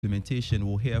implementation,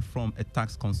 we'll hear from a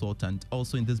tax consultant.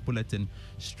 Also in this bulletin,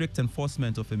 strict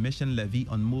enforcement of emission levy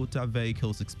on motor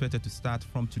vehicles expected to start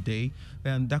from today,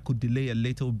 and that could delay a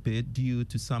little bit due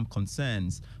to some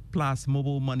concerns. Plus,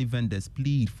 mobile money vendors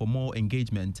plead for more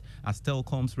engagement as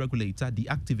Telkom's regulator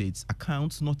deactivates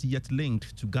accounts not yet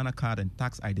linked to Ghana card and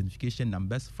tax identification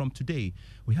numbers from today.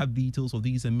 We have details of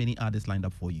these and many others lined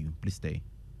up for you. Please stay.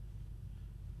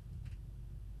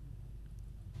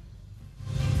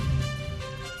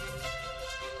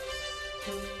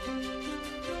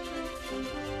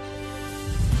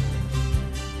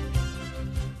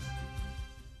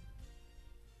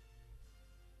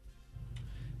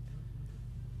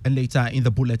 And later in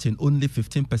the bulletin, only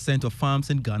 15% of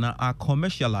farms in Ghana are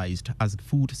commercialized as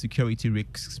food security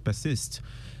risks persist.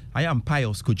 I am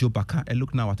Pius Kojobaka. A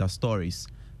look now at our stories.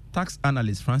 Tax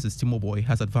analyst Francis Timoboy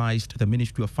has advised the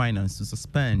Ministry of Finance to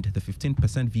suspend the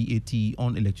 15% VAT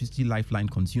on electricity lifeline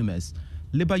consumers.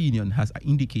 Labour Union has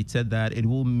indicated that it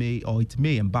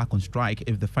may embark on strike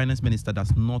if the finance minister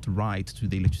does not write to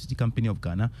the Electricity Company of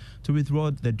Ghana to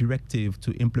withdraw the directive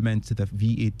to implement the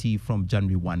VAT from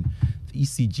January 1. The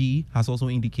ECG has also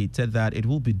indicated that it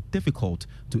will be difficult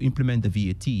to implement the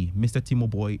VAT. Mr.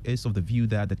 Timoboy is of the view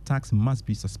that the tax must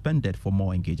be suspended for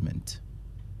more engagement.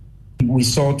 We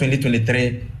saw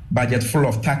 2023 budget full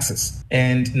of taxes,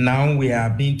 and now we are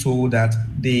being told that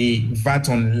the VAT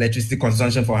on electricity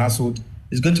consumption for household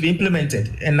is going to be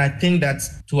implemented. And I think that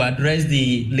to address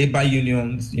the labor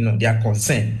unions, their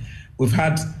concern, we've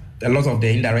had a lot of the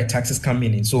indirect taxes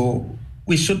coming in. So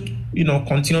we should,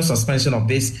 continue suspension of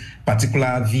this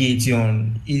particular VAT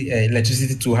on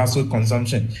electricity to household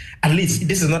consumption. At least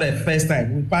this is not the first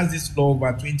time. We passed this law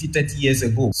over 20, 30 years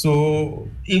ago. So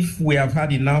if we have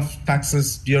had enough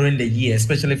taxes during the year,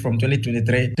 especially from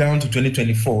 2023 down to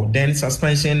 2024, then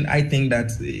suspension, I think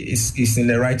that is in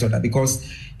the right order, because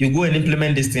you go and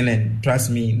implement this thing and trust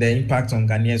me, the impact on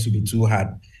Ghanaians will be too hard,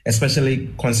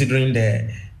 especially considering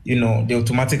the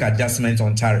automatic adjustment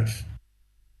on tariff.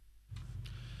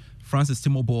 Francis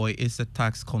Timoboy is a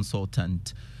tax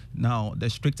consultant. Now, the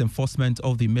strict enforcement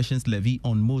of the emissions levy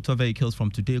on motor vehicles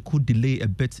from today could delay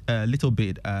a little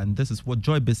bit, and this is what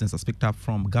Joy Business has picked up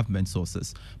from government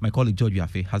sources. My colleague George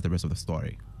Yafe has the rest of the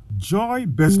story. Joy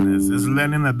Business is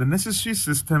learning that the necessary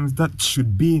systems that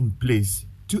should be in place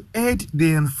to aid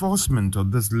the enforcement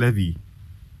of this levy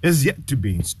is yet to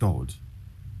be installed.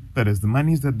 That is, the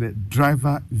monies that the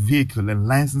Driver, Vehicle and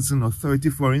Licensing Authority,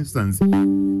 for instance,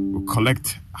 will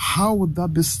collect. How would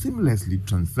that be seamlessly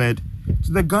transferred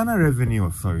to the Ghana Revenue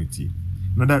Authority?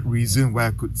 Another reason why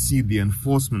I could see the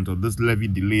enforcement of this levy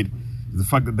delayed is the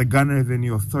fact that the Ghana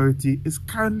Revenue Authority is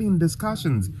currently in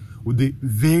discussions with the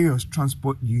various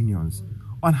transport unions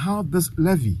on how this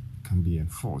levy can be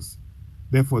enforced.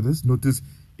 Therefore, this notice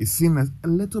is seen as a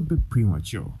little bit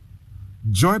premature.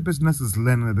 Joy Business is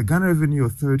learning that the Ghana Revenue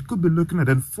Authority could be looking at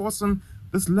enforcing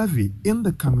this levy in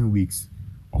the coming weeks,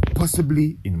 or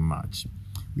possibly in March.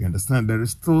 We understand there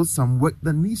is still some work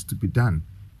that needs to be done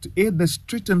to aid the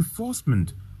strict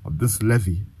enforcement of this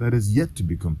levy that is yet to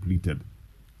be completed.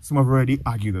 Some have already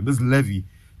argued that this levy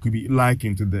could be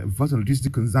likened to the VAT on electricity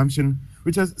consumption,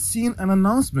 which has seen an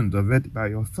announcement of it by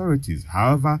authorities.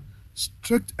 However,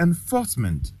 strict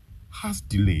enforcement has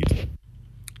delayed.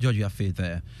 George, you are fair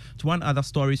there. To one other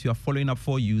stories we are following up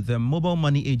for you, the Mobile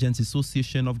Money Agents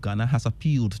Association of Ghana has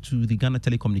appealed to the Ghana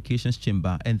Telecommunications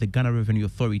Chamber and the Ghana Revenue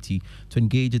Authority to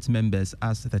engage its members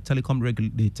as the telecom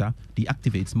regulator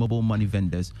deactivates mobile money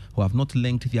vendors who have not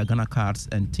linked their Ghana cards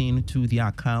and TIN to their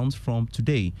accounts from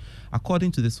today.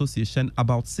 According to the association,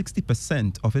 about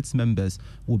 60% of its members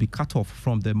will be cut off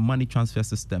from the money transfer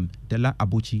system. Dela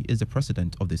Abuchi is the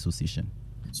president of the association.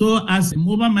 So as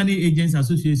Mobile Money Agents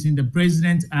Association, the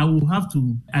president, I will have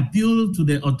to appeal to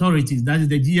the authorities, that is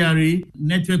the GRA,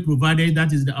 network provider,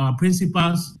 that is our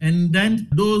principals, and then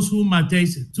those who matter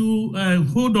to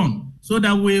hold on, so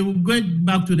that we will get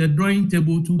back to the drawing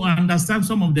table to understand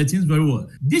some of the things very well.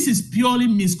 This is purely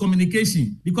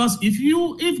miscommunication, because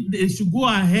if they should go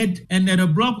ahead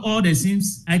and block all the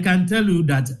things, I can tell you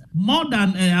that more than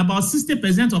about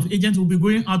 60% of agents will be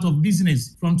going out of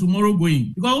business from tomorrow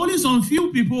going, because only some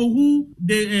few people who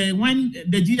when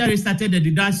the GRA started the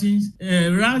deductions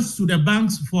rushed to the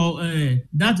banks for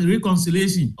that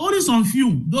reconciliation. Only some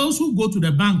few, those who go to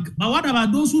the bank. But what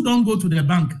about those who don't go to the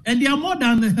bank? And there are more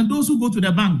than those who go to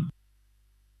the bank.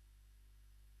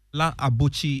 La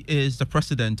Abuchi is the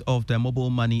president of the Mobile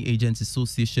Money Agents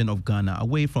Association of Ghana.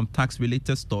 Away from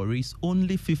tax-related stories,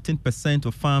 only 15%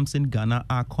 of farms in Ghana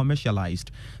are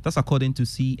commercialized. That's according to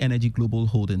C Energy Global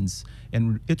Holdings.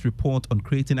 And its report on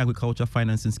creating agriculture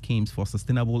financing schemes for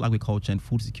sustainable agriculture and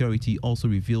food security also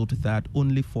revealed that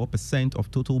only 4%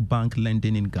 of total bank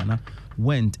lending in Ghana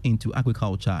went into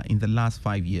agriculture in the last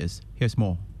 5 years. Here's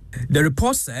more. The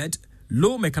report said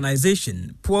low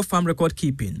mechanization, poor farm record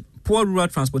keeping, poor rural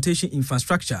transportation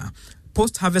infrastructure,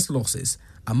 post-harvest losses,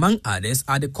 among others,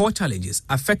 are the core challenges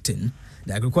affecting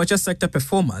the agriculture sector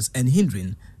performance and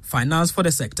hindering finance for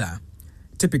the sector.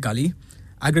 Typically,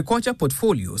 agriculture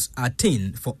portfolios are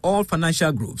thin for all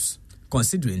financial groups.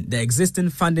 Considering the existing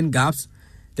funding gaps,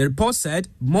 the report said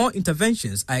more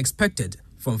interventions are expected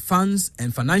from funds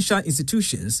and financial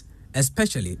institutions,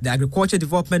 especially the Agriculture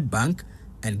Development Bank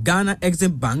and Ghana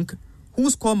Exim Bank,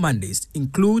 whose core mandates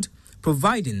include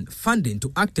providing funding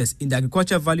to actors in the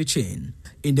agriculture value chain.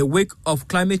 In the wake of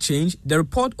climate change, the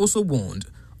report also warned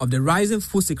of the rising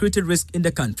food security risk in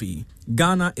the country.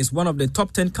 Ghana is one of the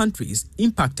top 10 countries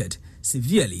impacted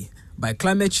severely by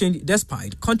climate change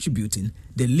despite contributing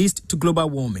the least to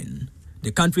global warming.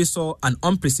 The country saw an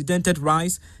unprecedented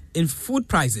rise in food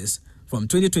prices from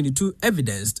 2022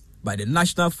 evidenced by the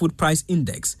National Food Price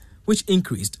Index, which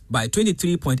increased by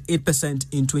 23.8%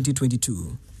 in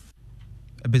 2022.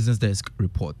 A Business Desk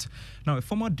report. Now, a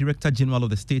former Director General of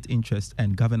the State Interest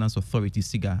and Governance Authority,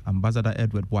 SIGA, Ambassador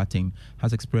Edward Boateng,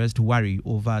 has expressed worry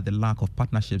over the lack of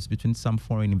partnerships between some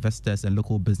foreign investors and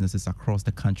local businesses across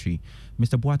the country.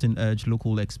 Mr. Boateng urged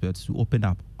local experts to open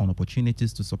up on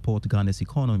opportunities to support Ghana's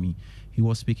economy. He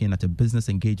was speaking at a business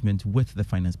engagement with the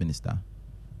Finance Minister.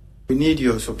 We need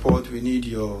your support, we need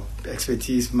your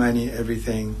expertise, money,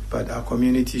 everything, but our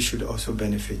community should also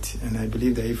benefit. And I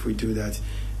believe that if we do that,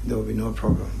 there will be no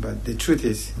problem. But the truth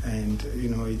is, and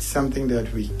it's something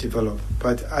that we develop.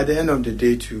 But at the end of the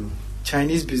day too,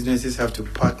 Chinese businesses have to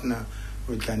partner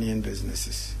with Ghanaian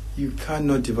businesses. You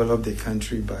cannot develop the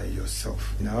country by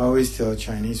yourself. I always tell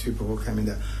Chinese people who come in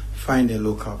there, find a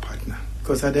local partner.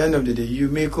 Because at the end of the day, you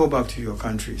may go back to your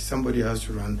country. Somebody has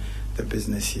to run the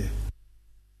business here.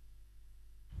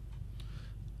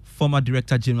 Former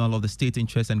Director General of the State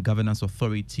Interest and Governance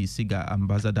Authority, SIGA,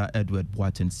 Ambassador Edward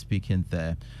Boateng, speaking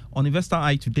there. On Investor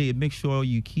Eye today, make sure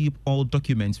you keep all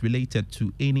documents related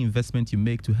to any investment you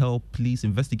make to help police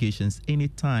investigations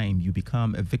anytime you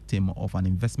become a victim of an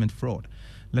investment fraud.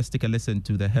 Let's take a listen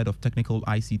to the head of technical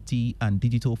ICT and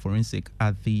digital forensic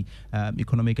at the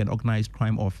Economic and Organized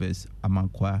Crime Office,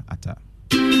 Amankwa Atta.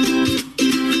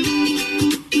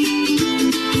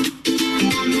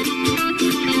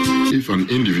 If an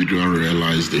individual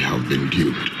realizes they have been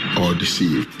duped or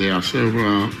deceived, there are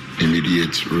several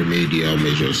immediate remedial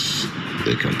measures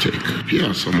they can take. Here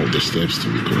are some of the steps to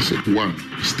be considered. 1.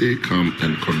 Stay calm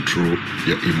and control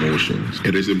your emotions.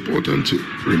 It is important to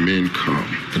remain calm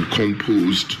and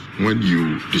composed when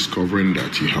you discovering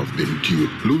that you have been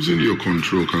duped. Losing your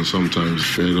control can sometimes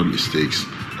further mistakes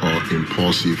or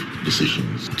impulsive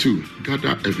decisions. 2.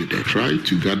 Gather evidence. Try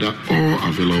to gather all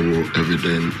available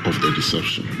evidence of the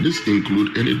deception. This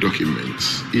includes any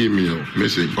documents, email,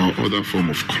 message, or other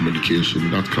form of communication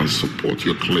that can support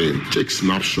your claim. Take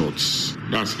snapshots,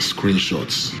 that's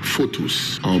screenshots,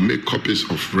 photos, or make copies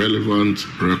of relevant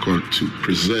record to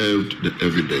preserve the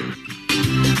evidence.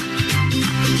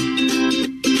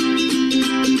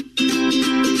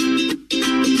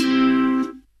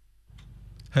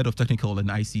 Head of Technical and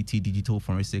ICT Digital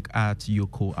Forensic at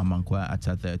Yoko Amankwa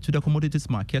Atta there. To the commodities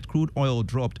market, crude oil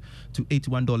dropped to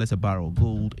 $81 a barrel.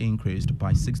 Gold increased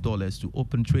by $6 to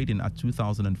open trading at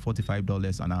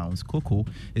 $2,045 an ounce. Cocoa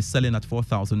is selling at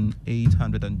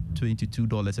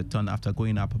 $4,822 a ton after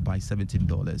going up by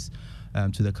 $17.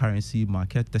 To the currency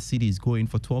market, the cedi is going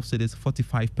for 12 cedis,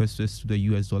 45 pesos to the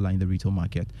US dollar in the retail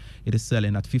market. It is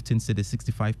selling at 15 cedis,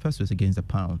 65 pesos against the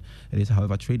pound. It is,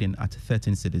 however, trading at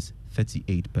 13 cedis,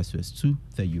 38 pesos to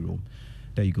the euro.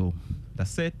 There you go.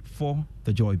 That's it for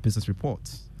the Joy Business Report.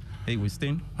 Hey,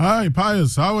 Winston. Hi,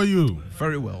 Pius. How are you?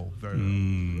 Very well. Very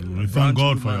well. We thank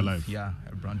God for your life. Yeah,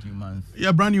 a brand new month.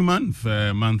 Yeah, brand new month,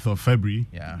 month of February.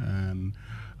 Yeah. And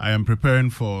I am preparing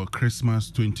for Christmas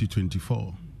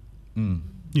 2024.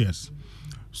 Yes.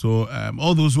 So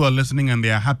all those who are listening and they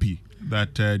are happy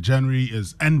that January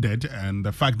is ended and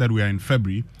the fact that we are in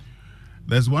February,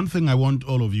 there's one thing I want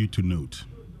all of you to note.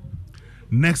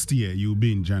 Next year, you'll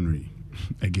be in January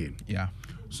again. Yeah.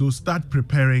 So start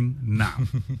preparing now.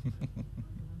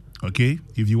 Okay?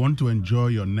 If you want to enjoy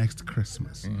your next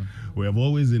Christmas, we have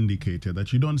always indicated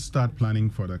that you don't start planning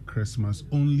for the Christmas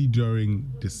only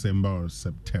during December or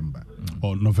September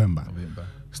or November.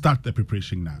 start the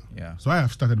preparation now. Yeah. So I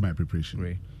have started my preparation.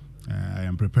 Great. I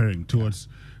am preparing towards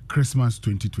Christmas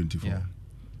 2024. Yeah.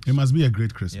 It must be a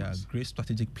great Christmas. Yeah, great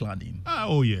strategic planning.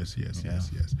 Oh, yes.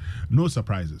 No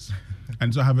surprises.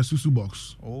 And so I have a Susu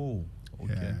box. Oh,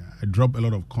 okay. Yeah, I drop a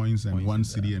lot of coins and Coins 1 in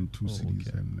cedi there. and 2 cedis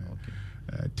okay. and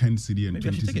Okay. 10 cedi and Maybe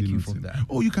I 20 should take a cedi cue notes from in- that.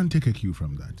 Oh, you can take a cue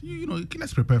from that. You know,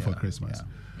 let's prepare for Christmas. Yeah.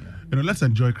 Let's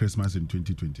enjoy Christmas in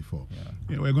 2024.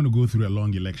 Yeah. We're going to go through a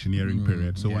long electioneering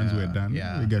period. So once we're done,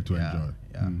 we get to enjoy.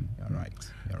 Yeah, you're right.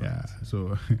 You're Yeah. right.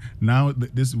 So now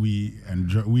this we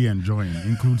enjoying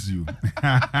includes you.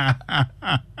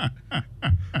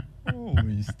 Oh,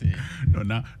 mistake. No,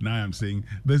 now I'm saying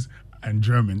this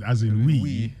enjoyment, as in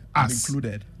we I'm us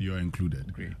included. You're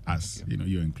included. Great. Us, Okay.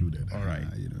 you're included. All right.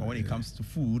 But when it comes to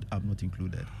food, I'm not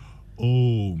included.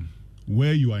 Oh,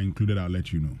 where you are included, I'll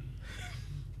let you know.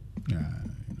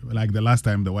 Like the last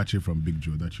time, the watcher from Big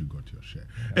Joe, that you got your share.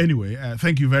 Anyway,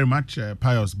 thank you very much,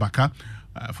 Pius Baka,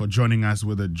 for joining us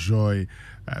with the Joy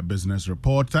Business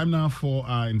Report. Time now for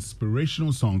our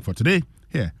inspirational song for today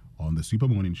here on the Super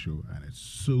Morning Show, and it's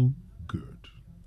so good.